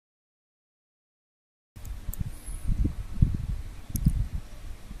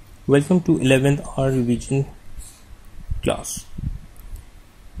Welcome to 11th hour revision class.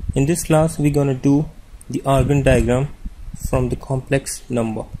 In this class we're gonna do the argand diagram from the complex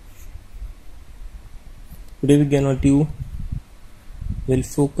number. Today we'll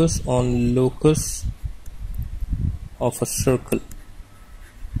focus on locus of a circle.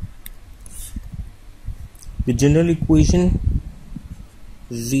 The general equation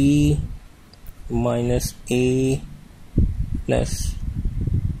z minus a plus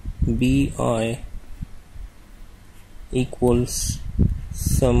bi equals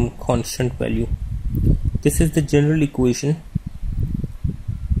some constant value. This is the general equation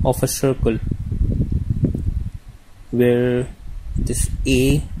of a circle where this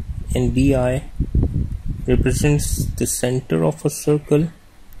a and bi represents the center of a circle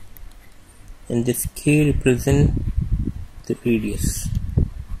and this k represents the radius.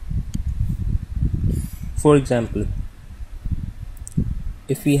 For example,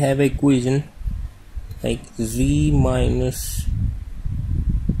 if we have an equation like z minus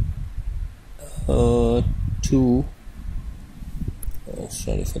 2,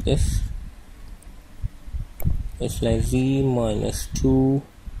 sorry for this, it's like z minus 2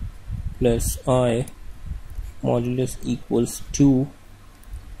 plus I modulus equals 2.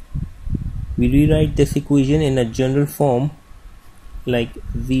 We rewrite this equation in a general form like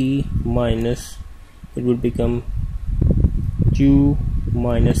z minus, it would become 2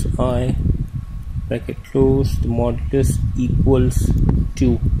 minus I bracket close, the modulus equals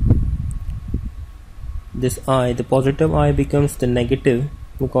 2. This I, the positive I, becomes the negative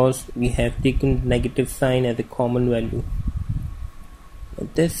because we have taken negative sign as a common value.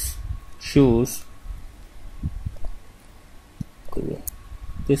 This shows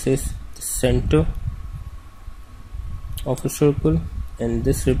this is the center of a circle and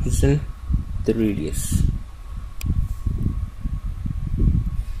this represents the radius.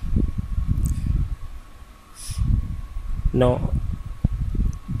 Now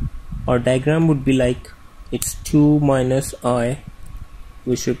our diagram would be like it's 2 minus I,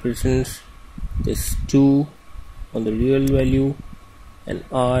 which represents this 2 on the real value and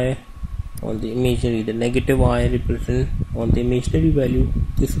I on the imaginary. The negative I represent on the imaginary value.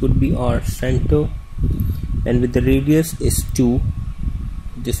 This would be our center, and with the radius is 2,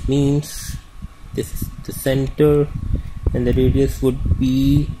 this means this is the center and the radius would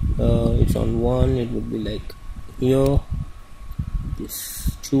be it's on 1, it would be like here,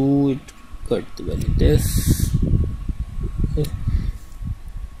 this 2, it cut the value this,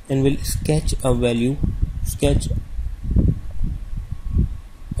 and we'll sketch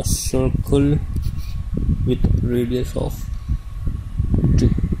a circle with radius of 2.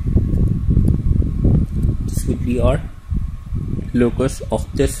 This would be our locus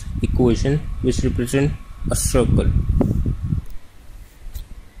of this equation, which represents a circle.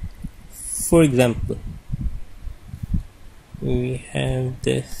 For example, we have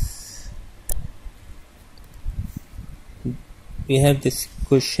this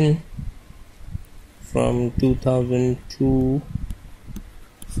question from 2002,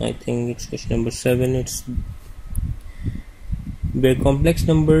 I think it's question number 7. It's where complex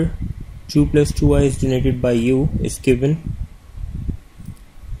number 2 plus 2i is denoted by u is given.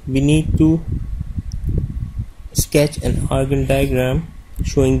 We need to sketch an argand diagram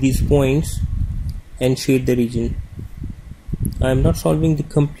showing these points and shade the region. I am not solving the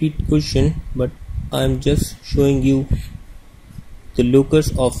complete question, but I am just showing you the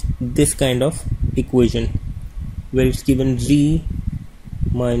locus of this kind of equation where it's given z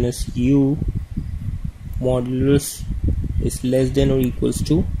minus u modulus is less than or equals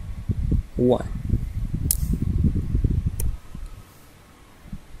to 1.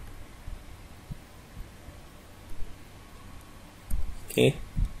 Okay,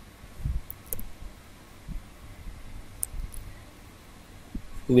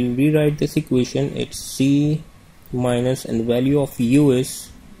 we'll rewrite this equation. It's c minus, and the value of u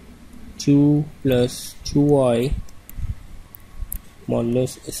is 2 plus 2i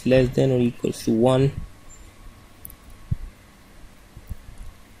modulus is less than or equals to 1.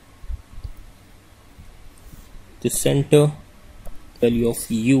 The center value of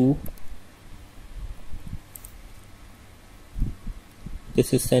u,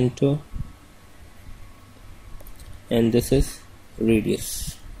 this is center and this is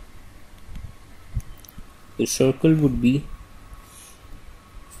radius. The circle would be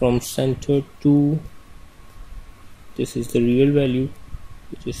from center to, this is the real value,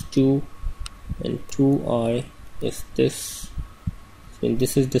 which is 2, and 2i is this, and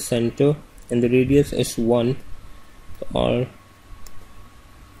this is the center and the radius is 1. Our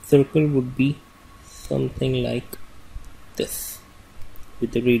circle would be something like this.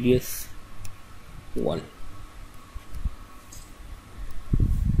 with the radius 1.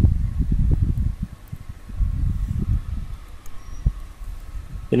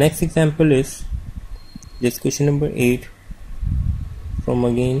 The next example is this question number 8 from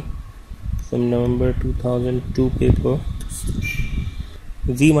November 2002 paper.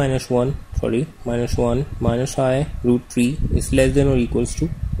 Z minus 1 minus I root 3 is less than or equals to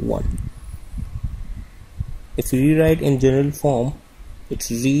 1. If we rewrite in general form, it's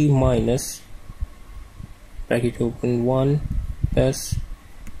Z minus bracket open 1 plus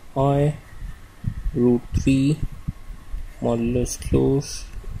I root 3 modulus close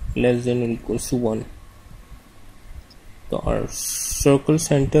less than or equals to 1. So our circle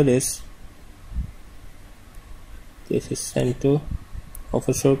center is, this is center of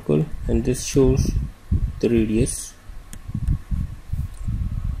a circle and this shows the radius,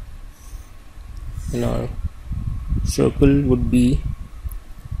 and our circle would be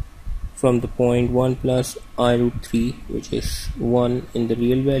from the point 1 plus I root 3, which is 1 in the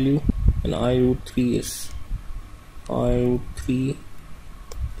real value, and I root 3 is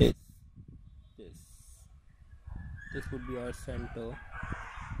this would be our center,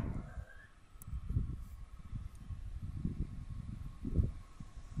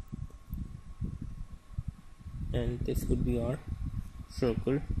 and this would be our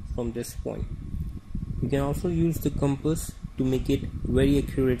circle from this point. We can also use the compass to make it very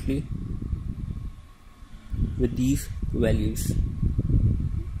accurately with these values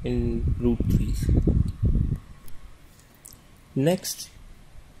in root 3's. Next,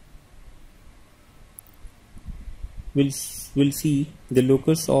 we'll see the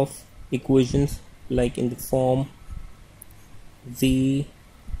locus of equations like in the form z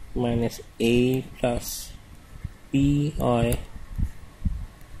minus a plus pi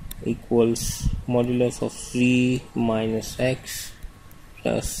equals modulus of z minus x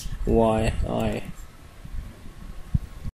plus yi.